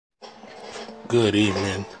Good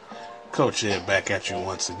evening. Coach Ed back at you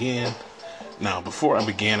once again. Now, before I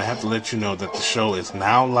begin, I have to let you know that the show is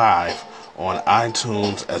now live on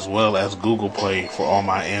iTunes as well as Google Play for all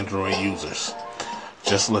my Android users.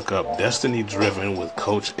 Just look up Destiny Driven with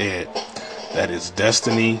Coach Ed. That is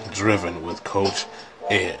Destiny Driven with Coach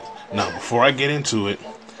Ed. Now, before I get into it,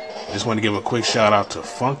 I just want to give a quick shout out to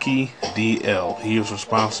Funky DL. He is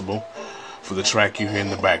responsible for the track you hear in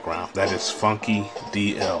the background. That is Funky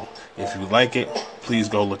DL. If you like it, please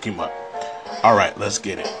go look him up. Alright, let's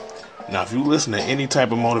get it. Now, if you listen to any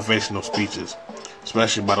type of motivational speeches,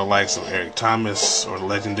 especially by the likes of Eric Thomas or the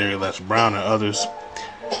legendary Les Brown and others,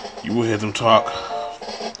 you will hear them talk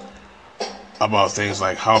about things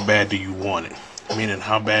like how bad do you want it? Meaning,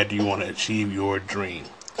 how bad do you want to achieve your dream?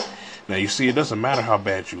 Now, you see, it doesn't matter how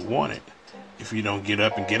bad you want it if you don't get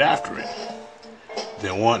up and get after it.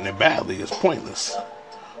 Then wanting it badly is pointless.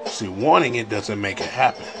 See, wanting it doesn't make it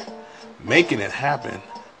happen. Making it happen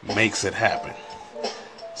makes it happen.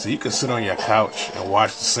 So you can sit on your couch and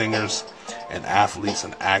watch the singers and athletes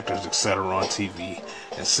and actors, etc. on TV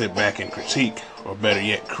and sit back and critique, or better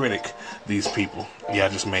yet, critic these people. Yeah, I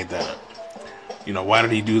just made that up. You know, why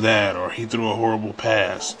did he do that? Or he threw a horrible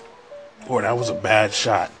pass. Or that was a bad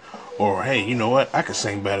shot. Or, hey, you know what? I could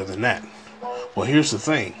sing better than that. Well, here's the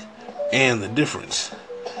thing. And the difference.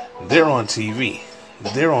 They're on TV.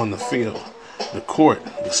 They're on the field, the court,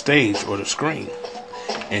 the stage, or the screen.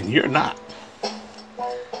 And you're not.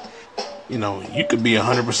 You know, you could be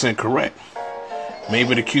 100% correct.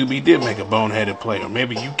 Maybe the QB did make a boneheaded play, or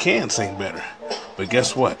maybe you can sing better. But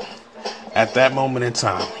guess what? At that moment in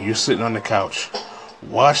time, you're sitting on the couch,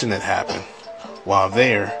 watching it happen, while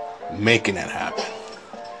they're making it happen.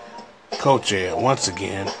 Coach Ed, once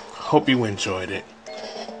again, hope you enjoyed it.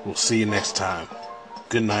 We'll see you next time.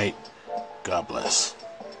 Good night. God bless.